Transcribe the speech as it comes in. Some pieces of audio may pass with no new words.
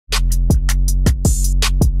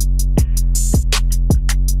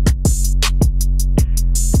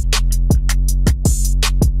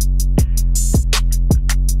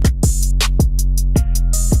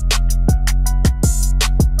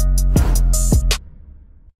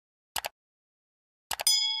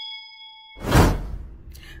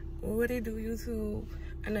What it do, YouTube?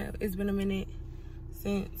 I know it's been a minute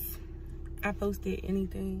since I posted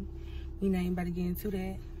anything. We not even about to get into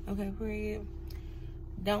that. Okay, period.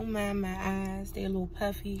 Don't mind my eyes. They're a little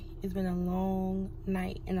puffy. It's been a long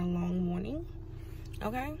night and a long morning.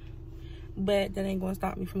 Okay? But that ain't gonna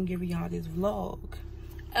stop me from giving y'all this vlog.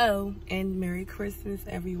 Oh, and Merry Christmas,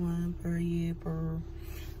 everyone. Period.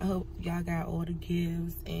 I hope y'all got all the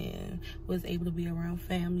gifts and was able to be around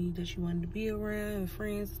family that you wanted to be around and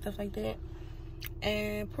friends and stuff like that.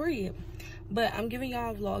 And period. But I'm giving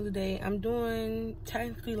y'all a vlog today. I'm doing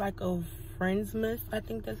technically like a Friendsmas, I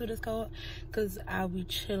think that's what it's called, because I'll be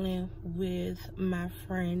chilling with my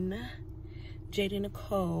friend Jada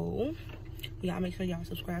Nicole. Y'all make sure y'all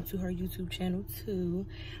subscribe to her YouTube channel too.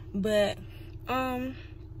 But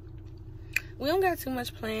we don't got too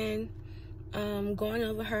much planned. Going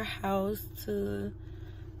over her house to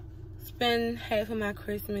spend half of my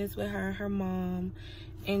Christmas with her and her mom.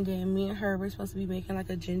 And then me and her, we're supposed to be making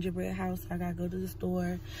like a gingerbread house. So I gotta go to the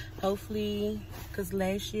store. Hopefully, because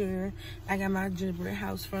last year I got my gingerbread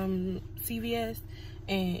house from CVS.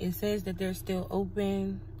 And it says that they're still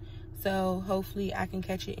open. So hopefully I can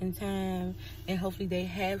catch it in time. And hopefully they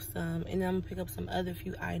have some. And then I'm gonna pick up some other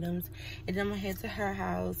few items. And then I'm gonna head to her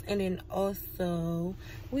house. And then also,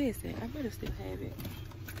 where is it? I better still have it.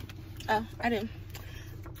 Oh, I didn't.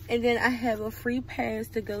 And then I have a free pass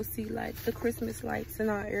to go see like the Christmas lights in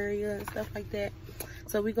our area and stuff like that.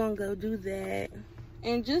 So we're gonna go do that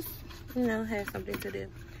and just, you know, have something to do.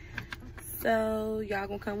 So y'all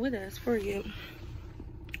gonna come with us for you.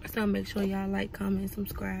 So make sure y'all like, comment,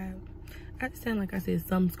 subscribe. I sound like I said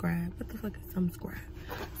subscribe. What the fuck is subscribe?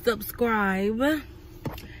 Subscribe.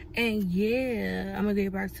 And yeah, I'm gonna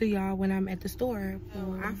get back to y'all when I'm at the store.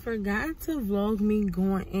 I forgot to vlog me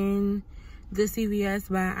going in the CVS,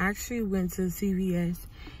 but I actually went to CVS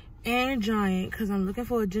and Giant because I'm looking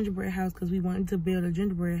for a gingerbread house because we wanted to build a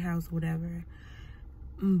gingerbread house or whatever.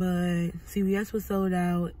 But CVS was sold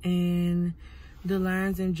out and the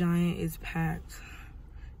lines in Giant is packed.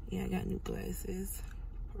 Yeah, I got new glasses.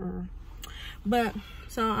 But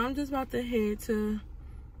so I'm just about to head to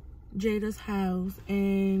Jada's house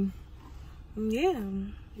and yeah,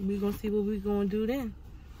 we gonna see what we gonna do then.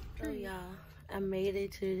 Oh y'all, I made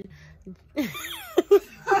it to I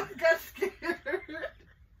got scared.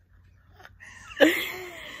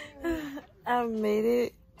 I made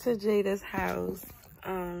it to Jada's house.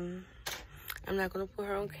 I'm not gonna put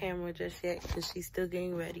her on camera just yet because she's still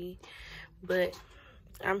getting ready, but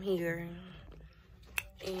I'm here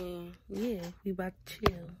and yeah, we about to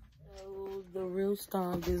chill. So the real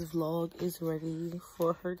star of this vlog is ready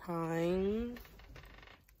for her time.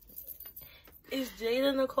 It's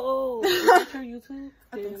Jada Nicole. Is that her YouTube?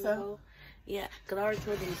 I think so. Nicole? Yeah, because I already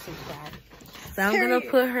told you to subscribe. So I'm going to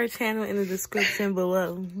put her channel in the description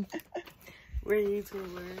below. We're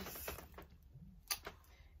YouTubers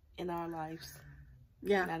in our lives.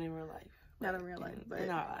 Yeah. Not in real life. Not in real life, but in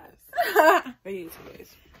our lives. We're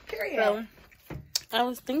YouTubers. Period. So I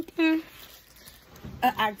was thinking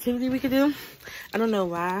an activity we could do. I don't know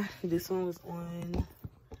why this one was on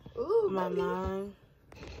my mind.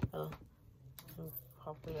 Oh.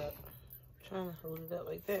 Pop it up. Trying to hold it up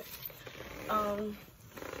like that.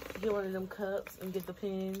 Get one of them cups and get the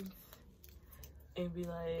pins and be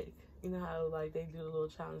like, you know how like they do the little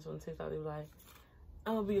challenge on TikTok. They be like,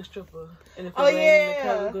 I'm gonna be a stripper, and if it rains, the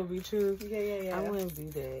cup is gonna be true. Yeah. I wouldn't do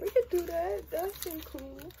that. We could do that. That seems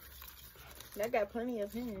cool. I got plenty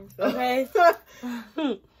of pins. So. Okay.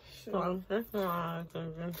 Sure.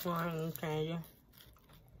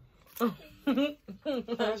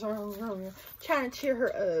 Trying to cheer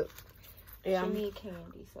her up. Yeah, she need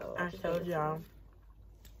candy, so I told y'all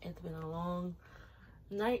it's been a long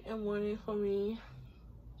night and morning for me.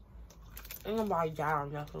 Ain't nobody die or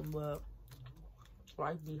nothing, but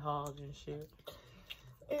life be hard and shit.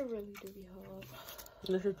 It really do be hard.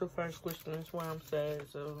 This is the first Christmas where I'm sad,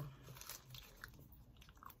 so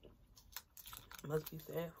must be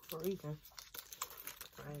sad for a reason.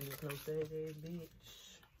 I ain't just no sad ass bitch.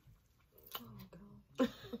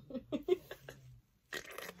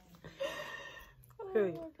 Oh,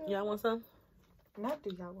 Period. Y'all want some? Not do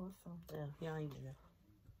y'all want some? Yeah, y'all ain't getting that.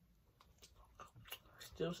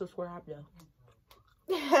 Still subscribe, though.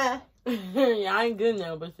 Y'all ain't good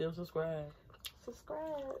now, but still subscribe.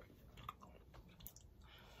 Subscribe.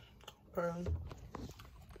 Pearly.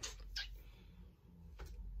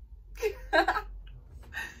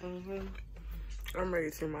 I'm ready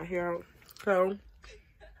to see my hair out. So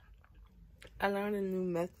I learned a new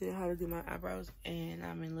method how to do my eyebrows and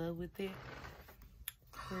I'm in love with it.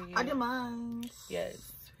 Period. I did mine. Yes,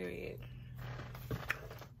 period.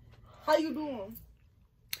 How you doing?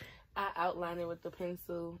 I outline it with the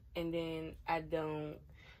pencil, and then I don't.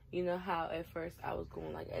 You know how at first I was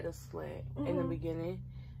going like at a slant in the beginning.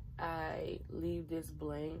 I leave this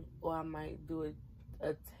blank, or I might do it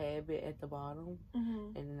a tad bit at the bottom,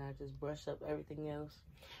 and then I just brush up everything else.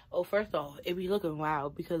 Oh, first off, it be looking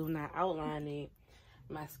wild because when I outline it,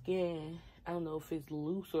 my skin, I don't know if it's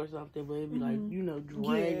loose or something, but it be like, you know,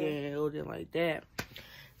 dragging or something like that.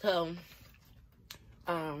 So,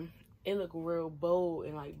 it look real bold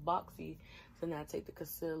and like boxy. So now I take the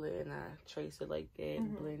concealer and I trace it like that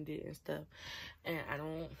and blend it and stuff. And I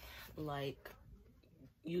don't like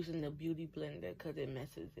using the beauty blender because it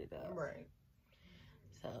messes it up. Right.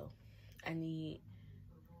 So I'm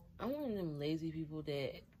one of them lazy people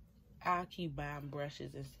that I keep buying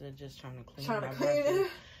brushes instead of just trying to clean my brushes.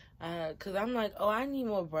 Cause I'm like, oh, I need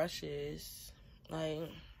more brushes.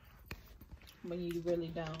 Like, when you really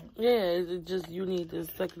don't. Yeah, it's just you need to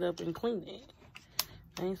suck it up and clean it.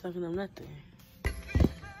 I ain't sucking up nothing.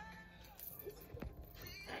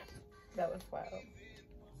 That was wild.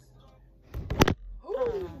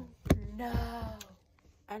 No.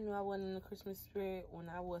 I knew I wasn't in the Christmas spirit when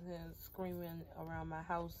I wasn't screaming around my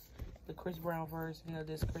house the Chris Brown version of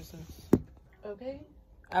This Christmas. Okay.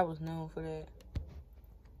 I was known for that.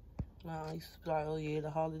 I used to be like, oh yeah, the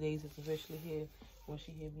holidays is officially here. When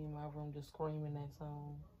she hit me in my room just screaming that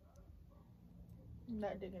song.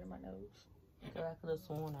 Not digging in my nose. So I could have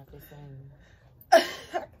sworn I could sing.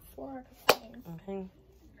 I swore I could sing. Okay.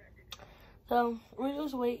 So we're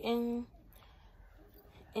just waiting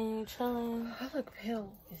and chilling. I look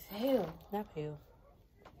pale as hell. Not pale.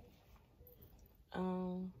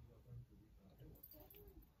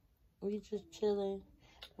 We just chilling,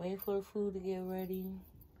 waiting for the food to get ready.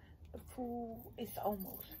 The food is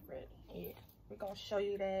almost ready. Yeah. We're gonna show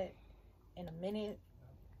you that in a minute.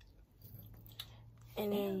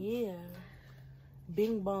 And then yeah.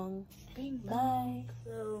 Bing bong. Bing bong. Bye.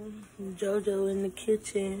 So JoJo in the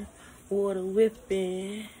kitchen, water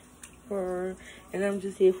whipping her, and I'm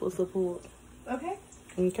just here for support. Okay.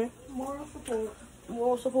 Okay. Moral support.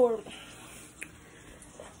 Moral support.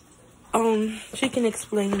 She can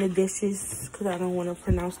explain the dishes because I don't want to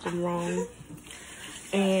pronounce them wrong.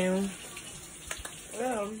 And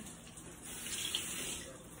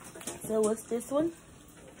so what's this one?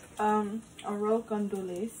 Arroz con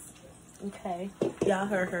dulces. Okay. Y'all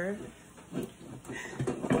heard her.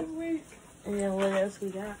 And then what else we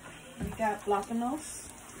got? We got plátanos.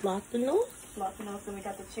 Plátanos? Plátanos, and we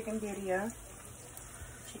got the chicken birria.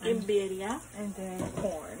 Chicken birria. And then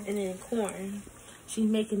corn. And then corn. She's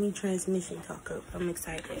making me transmission taco. I'm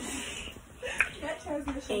excited. That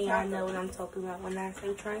transmission and y'all taco. know what I'm talking about when I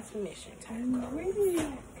say transmission taco. Really?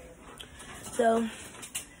 So,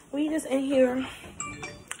 we just in here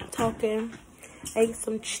talking. Ate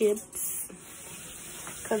some chips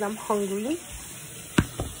because I'm hungry.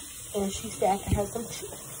 And she said I can have some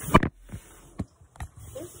chips.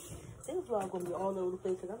 This vlog gonna be all over the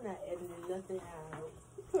place because I'm not editing nothing out.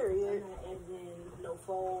 Period. I'm not editing no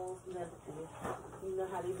falls, nothing. You know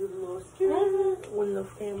how they do the little skirt when the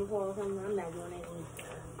camera falls on. I'm not doing that either.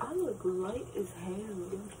 I look light as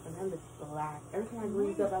hell. And I look black. Every time I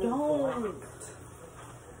breathe up, I look black.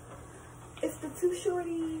 It's the two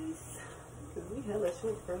shorties. Cause we hella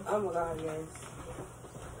short, bro. Oh my god, yes.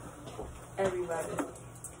 Everybody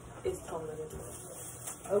is taller than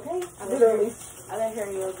us. Okay. I let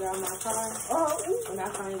Harry go drive my car. When I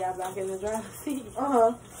finally got back in the driver's seat. I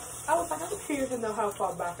was like, I'm curious to know how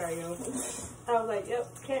far back I am. I was like, yep,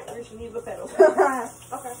 can't reach, need the pedal.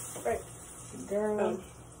 Okay, great. Girl,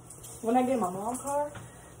 when I get my mom's car,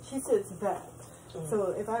 she sits back.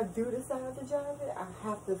 So if I do decide to drive it, I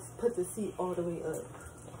have to put the seat all the way up.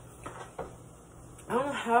 I don't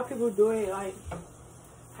know how people do it, like...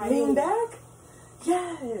 Lean back?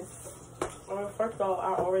 Yes. First of all,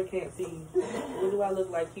 I already can't see. What do I look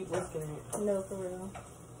like? Keep looking at. No, for real.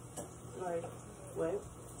 Like, what?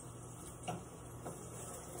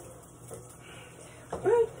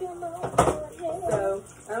 So,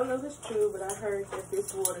 I don't know if it's true, but I heard that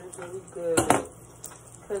this water is really good.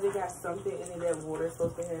 Because it got something in it that water is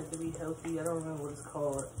supposed to have to be healthy. I don't remember what it's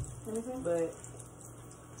called. But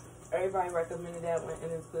everybody recommended that one,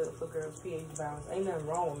 and it's good for girls' pH balance. Ain't nothing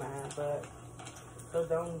wrong with mine, but... So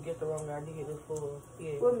don't get the wrong idea. It's full.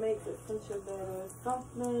 Yeah. What makes it such a better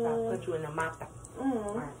something? I'll put you in the mouth.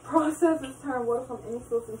 Right. Processes turn water from any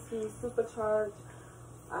source into supercharged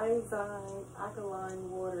iodine, alkaline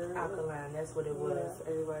water. Alkaline, that's what it was.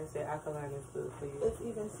 Yeah. Everybody said alkaline is good for you. It's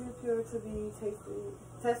even too pure to be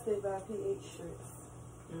tested by pH strips.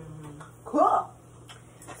 Cool.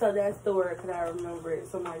 So that's the word, because I remember it.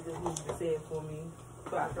 Somebody just needed to say it for me,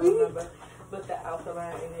 so I can remember. with the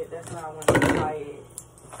alkaline in it. That's why I want to try it.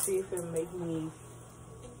 See if it makes me,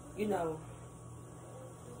 you know,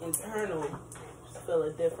 internally feel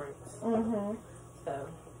a difference. So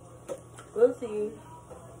we'll see.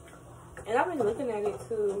 And I've been looking at it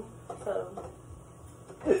too. So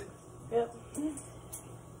yep.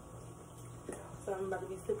 So I'm about to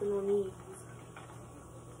be sipping on these.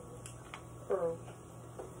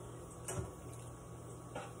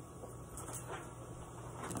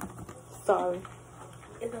 Sorry.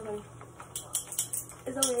 It's okay.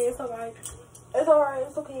 It's okay. It's alright. It's alright.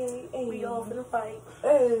 It's okay. Hey. We all finna fight.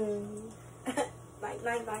 Hey. Night,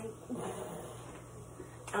 night, night.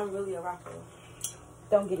 I'm really a rapper.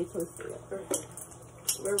 Don't get it twisted.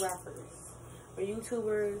 We're rappers. We're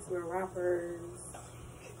YouTubers. We're rappers.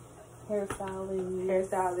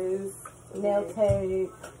 Hairstylists. Nail tech.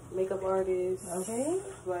 Makeup artists. Okay.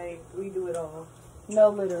 Like, we do it all. No,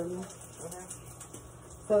 literally. Okay.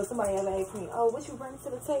 So if somebody ever asks me, oh, what you bring to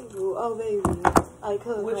the table? Oh, baby. I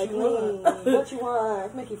cook. What I you clean. want? What you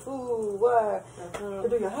want? Make you food. What? To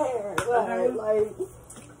do your hair. What? Like.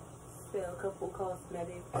 Sell a couple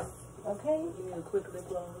cosmetics. Okay. You need a quick lip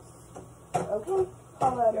gloss. Okay.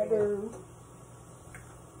 Holla at my girl.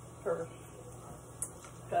 Her.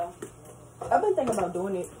 So. I've been thinking about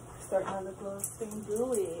doing it. Start my lip gloss thing.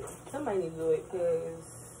 Do it. Somebody need to do it because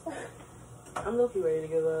I'm low-key ready to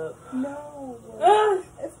give up. No.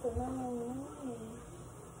 It's the no.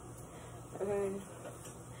 Okay.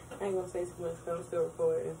 I ain't gonna say too much because I'm still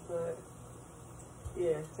recording, but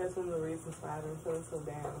yeah, that's one of the reasons why I've been feeling so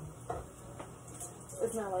down.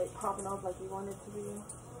 It's not like popping off like you want it to be.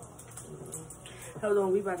 Hold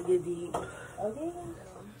on, we about to get deep. Okay.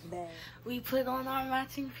 Bad. We put on our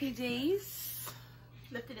matching PJs.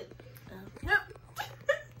 Lift it up.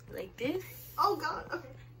 Like this. Oh God. Okay.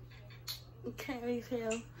 Can't really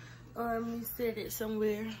tell. Let me set it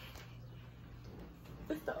somewhere.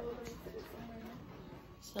 It's the old one.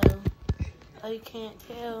 So, oh, you can't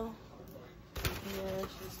tell. Yeah,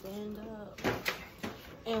 she stand up.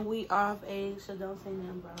 And we off age, so don't say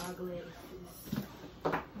nothing about our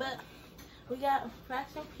glasses. But we got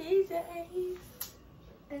matching PJs.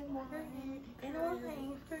 And wine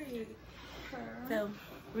free. So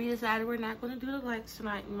we decided we're not going to do the lights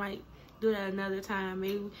tonight. We might do that another time.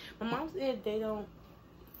 Maybe my mom said they don't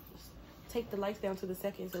take the lights down to the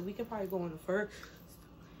second, so we can probably go on the first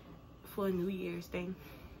for a New Year's thing.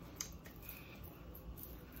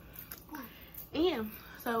 And yeah,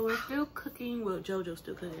 so we're still cooking. Well, JoJo's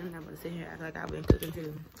still cooking. I'm not gonna sit here and act like I've been cooking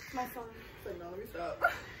too. My son said no, we stop.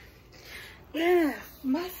 Yeah,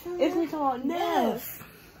 My son. it's called Neff.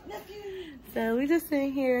 Nephew. So we just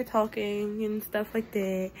sitting here talking and stuff like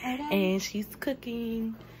that, and she's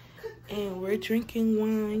cooking, and we're drinking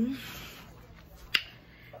wine.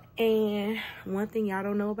 And one thing y'all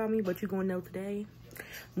don't know about me, but you're gonna know today,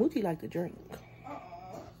 Moochie like to drink.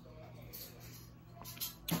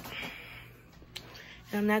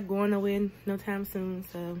 And I'm not going away no time soon,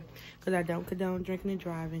 so because I don't condone drinking and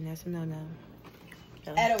driving. That's a no-no.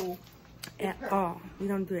 So, At all. at all. We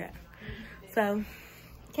don't do that. So,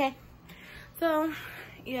 okay. So,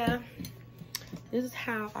 yeah. This is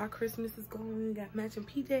how our Christmas is going. We got matching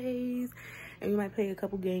PJs. And we might play a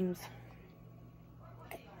couple games.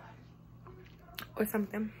 Or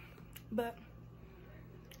something. But,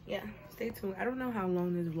 yeah. Stay tuned. I don't know how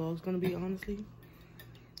long this vlog is going to be, honestly.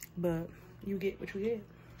 But, you get what you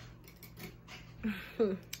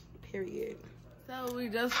get. Period. So, we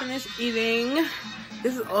just finished eating.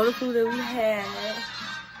 This is all the food that we had.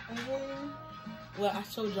 Well, I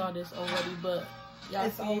showed y'all this already, but y'all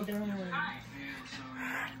see it.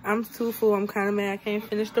 I'm too full. I'm kind of mad I can't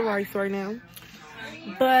finish the rice right now.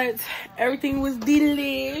 But everything was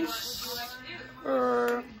delish.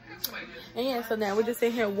 And yeah, so now we're just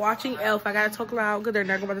sitting here watching Elf. I gotta talk loud because they're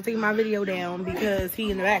not about to take my video down because he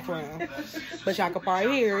in the background. But y'all can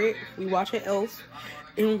probably hear it. We watching Elf.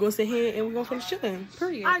 And we're gonna sit here and we're gonna finish chilling.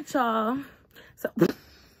 Period. Alright, y'all. So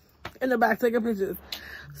in the back taking pictures.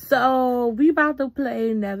 So we about to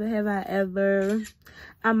play Never Have I Ever.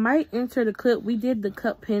 I might enter the clip. We did the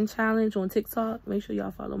cup pen challenge on TikTok. Make sure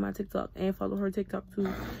y'all follow my TikTok and follow her TikTok too,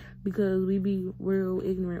 because we be real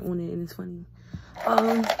ignorant on it and it's funny.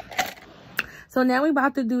 So now we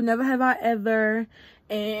about to do Never Have I Ever,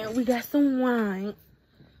 and we got some wine.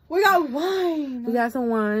 We got wine. We got some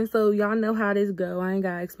wine, so y'all know how this go. I ain't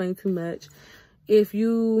gotta explain too much. If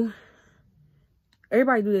you,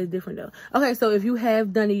 everybody do this different though. Okay, so if you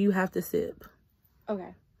have done it, you have to sip.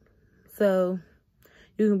 Okay. So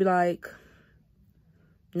you can be like,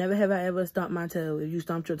 never have I ever stomped my toe. If you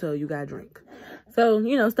stomped your toe, you gotta drink. So,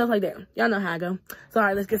 you know, stuff like that. Y'all know how I go. So, all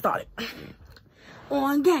right, let's get started.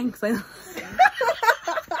 on gang.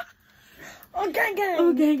 On gang gang.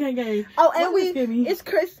 Oh, gang. Oh, and it's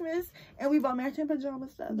Christmas, and we bought matching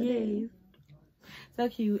pajamas the other day. Yes. So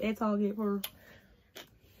cute. At Target for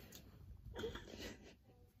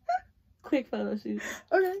quick photo shoot.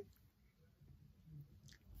 Okay.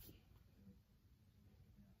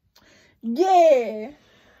 Yeah.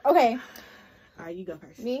 Okay. All right, you go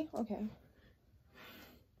first. Me? Okay.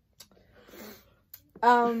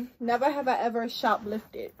 Never have I ever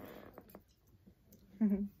shoplifted.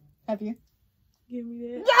 Have you? Give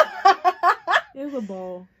me that. It was a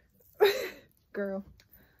ball. Girl.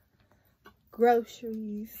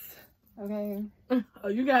 Groceries. Okay. Oh,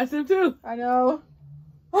 you got some too. I know.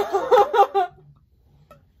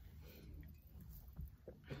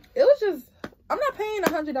 It was just, I'm not paying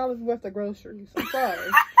 $100 worth of groceries. I'm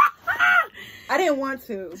sorry. I didn't want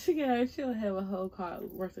to. She'll have a whole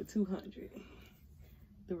cart worth of $200.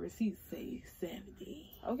 The receipts say $70.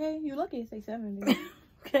 Okay, you lucky it say 70.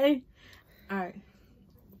 Okay. All right.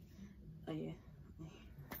 Oh yeah.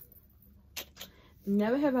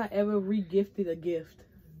 Never have I ever re-gifted a gift.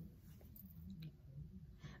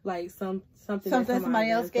 Like something that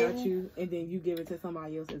somebody else got you, and then you give it to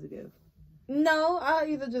somebody else as a gift. No, I'll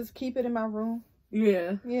either just keep it in my room.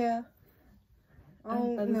 Yeah. Yeah. I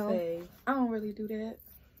don't really do that.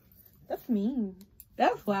 That's mean.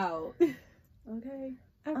 That's wild. Okay.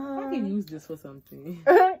 I can use this for something.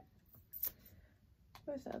 Where's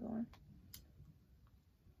the other one?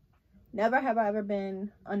 Never have I ever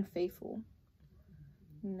been unfaithful.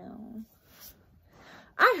 No.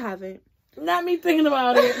 I haven't. Not me thinking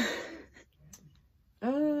about it.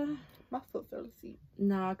 My foot fell asleep.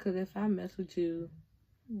 Nah, because if I mess with you,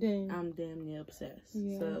 then I'm damn near obsessed.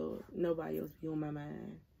 Yeah. So nobody else be on my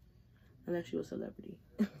mind. Unless you're a celebrity.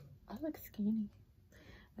 I look skinny.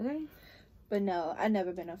 Okay. But no, I've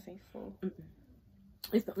never been unfaithful.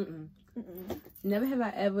 It's the Never have I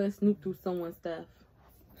ever snooped through someone's stuff.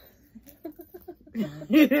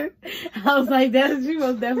 I was like, you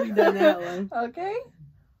most definitely done that one. Okay.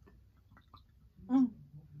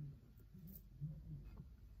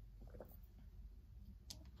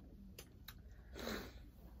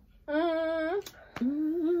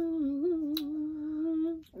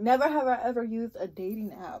 Never have I ever used a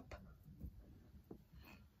dating app.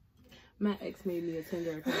 My ex made me a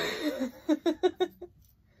Tinder account.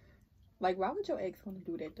 Like, why would your ex want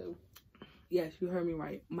to do that though? Yes, you heard me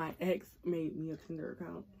right. My ex made me a Tinder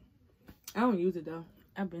account. I don't use it though.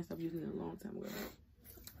 I've been stopped using it a long time ago.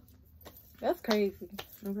 That's crazy.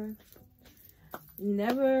 Okay.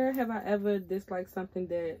 Never have I ever disliked something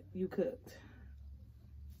that you cooked.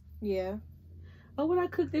 Yeah. Oh, what I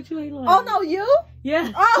cooked that you ain't like? Oh no, you?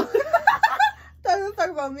 Yeah. Oh. Thought you was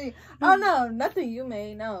talking about me. Oh no, nothing you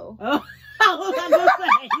made. No. Oh, I was gonna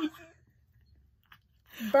say.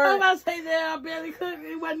 Burnt. I was about to say that I barely cooked.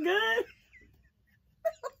 It wasn't good.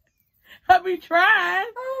 I be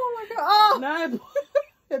trying. Oh my god. Oh. No,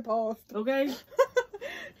 It paused. okay. No.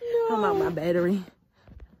 I'm out my battery.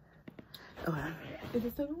 Okay. Is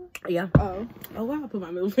it still on? Yeah. Oh. Oh wow! I put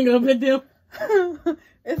my middle finger up at them.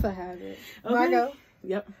 It's a habit. Okay. Can I go?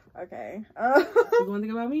 Yep. Okay. You want to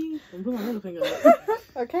think about me? I'm put my middle finger up.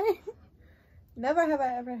 Okay. Never have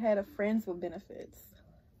I ever had a friends with benefits.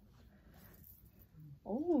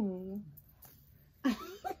 Oh. I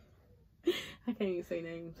can't even say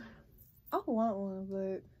names. I want one,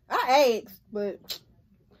 but I asked, but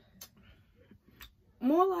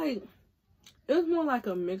more like it was more like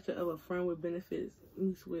a mixture of a friend with benefits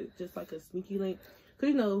mixed with just like a sneaky link. Cause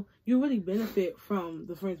you know you really benefit from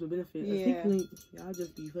the friends with benefits. Yeah. A sneaky link, y'all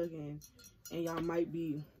just be fucking, and y'all might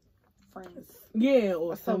be friends. Yeah,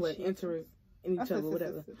 or somewhat interested in each other,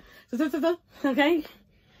 whatever. So, okay.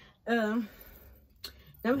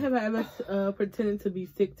 Never have I ever pretended to be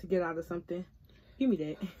sick to get out of something. Give me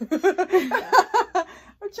that.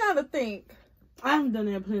 I'm trying to think. I've done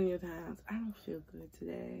that plenty of times. I don't feel good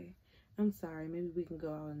today. I'm sorry. Maybe we can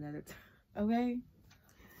go out another time. Okay.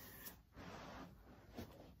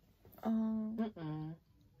 I'm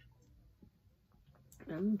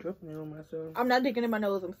dropping it on myself. I'm not digging in my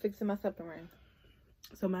nose. I'm fixing my septum ring.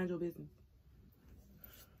 So mind your business.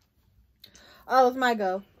 Oh, it's my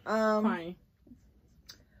go. Fine.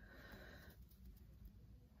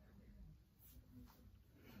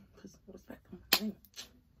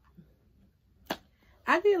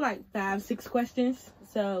 I did like 5-6 questions,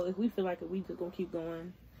 so if we feel like we just gonna keep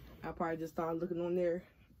going, I'll probably just start looking on there.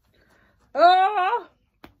 Oh,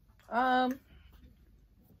 oh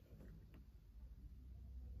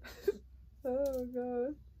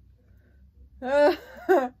god.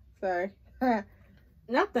 Sorry.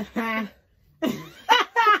 Not the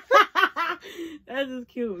That just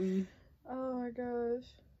killed me. Oh my gosh.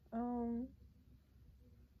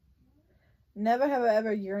 Never have I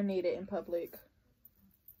ever urinated in public.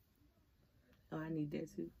 Oh, I need that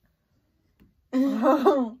too.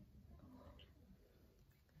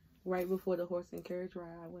 Right before the horse and carriage ride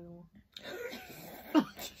I went on.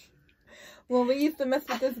 When we used to mess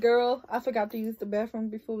with this girl, I forgot to use the bathroom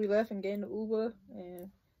before we left and get in the Uber.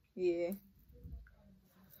 And yeah.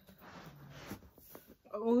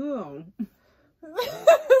 Oh.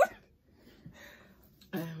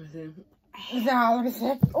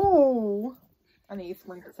 Oh, I need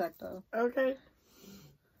screen protector. Okay.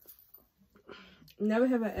 Never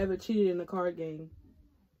have I ever cheated in a card game.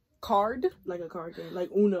 Card? Like a card game,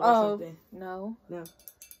 like Uno or something. No. No.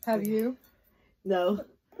 Have you? No.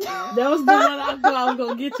 That was the one I thought I was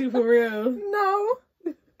gonna get you for real. No.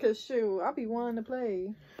 Cause shoot, I'll be wanting to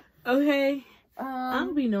play. Okay. I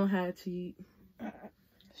don't be know how to cheat.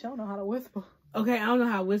 She don't know how to whisper. Okay, I don't know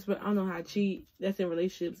how to whisper. I don't know how to cheat. That's in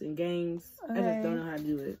relationships and games. Okay. I just don't know how to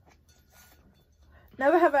do it.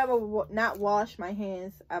 Never have I ever not washed my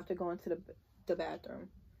hands after going to the bathroom.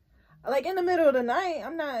 Like in the middle of the night,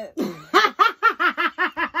 I'm not.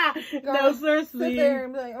 No, seriously. Sit there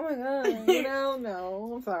and be like, oh my god, you know,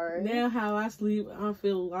 no, I'm sorry. Now how I sleep, I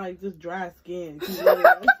feel like just dry skin.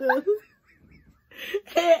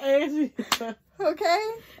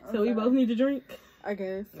 Okay. So we both need to drink? I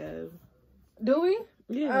guess. Yeah. Do we?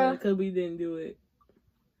 Yeah, because we didn't do it.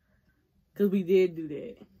 Because we did do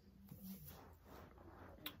that.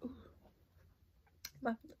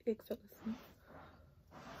 My leg fell asleep.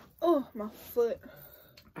 Oh, my foot.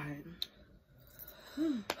 Alright.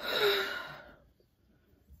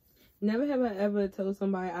 Never have I ever told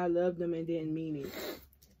somebody I loved them and didn't mean it.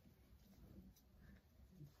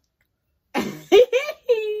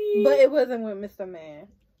 But it wasn't with Mr. Man.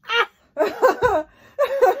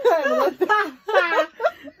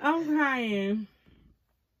 I'm crying.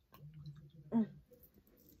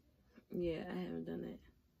 Yeah, I haven't done that.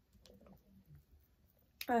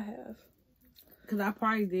 I have. Because I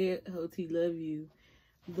probably did Hoti love you,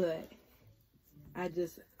 but I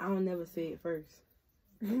don't never say it first.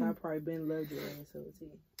 I probably been loved your ass,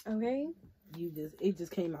 Hoti. Okay. It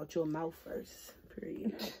just came out your mouth first.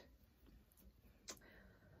 Period.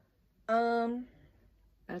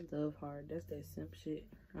 I love hard. That's that simp shit.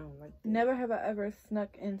 I don't like that. Never have I ever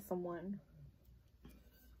snuck in someone.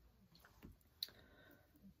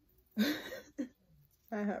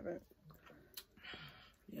 I haven't.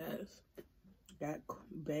 Yes. Got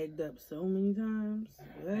bagged up so many times.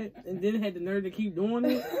 What? And then had the nerve to keep doing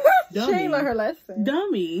it. She ain't learned her lesson.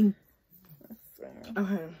 Dummy.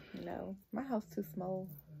 Okay. No. My house too small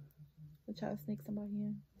to try to sneak somebody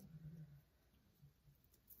in.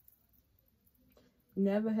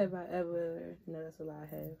 Never have I ever... No, that's a lie I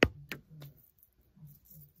have.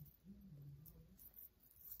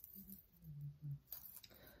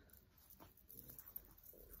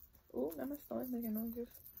 Oh, now my stomach making noises.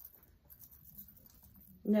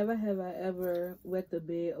 Never have I ever wet the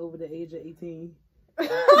bed over the age of 18.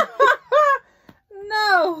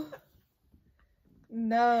 No.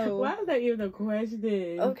 No. Why is that even a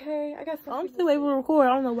question? Okay, I got something. I'm still able to record.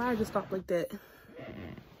 I don't know why I just stopped like that.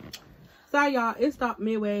 Sorry, y'all. It stopped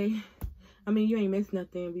midway. I mean, you ain't missed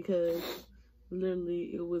nothing because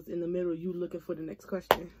literally it was in the middle of you looking for the next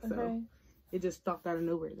question. So okay. It just stopped out of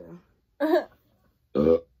nowhere,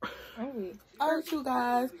 though. Alright, you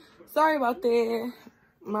guys. Sorry about that.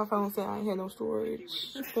 My phone said I ain't had no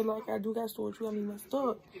storage. But like I do got storage. You got me messed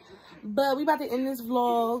up. But we about to end this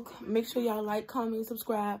vlog. Make sure y'all like, comment,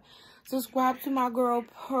 subscribe. Subscribe to my girl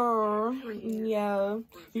Pearl. Yeah.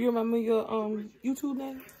 You remember your YouTube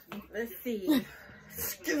name? Let's see.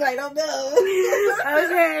 Cause I don't know.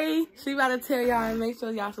 Okay. She about to tell y'all and make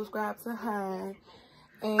sure y'all subscribe to her.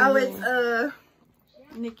 And oh, it's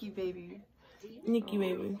Nikki Baby. Nikki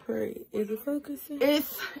Baby. Period. Is it focusing?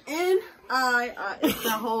 It's N-I-I. It's a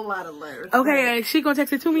whole lot of letters. Okay, she gonna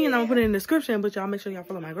text it to me and I'm gonna put it in the description, but y'all make sure y'all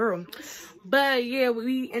follow my girl. But yeah,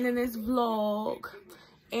 we ending this vlog.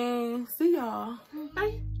 And see y'all.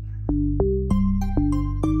 Bye.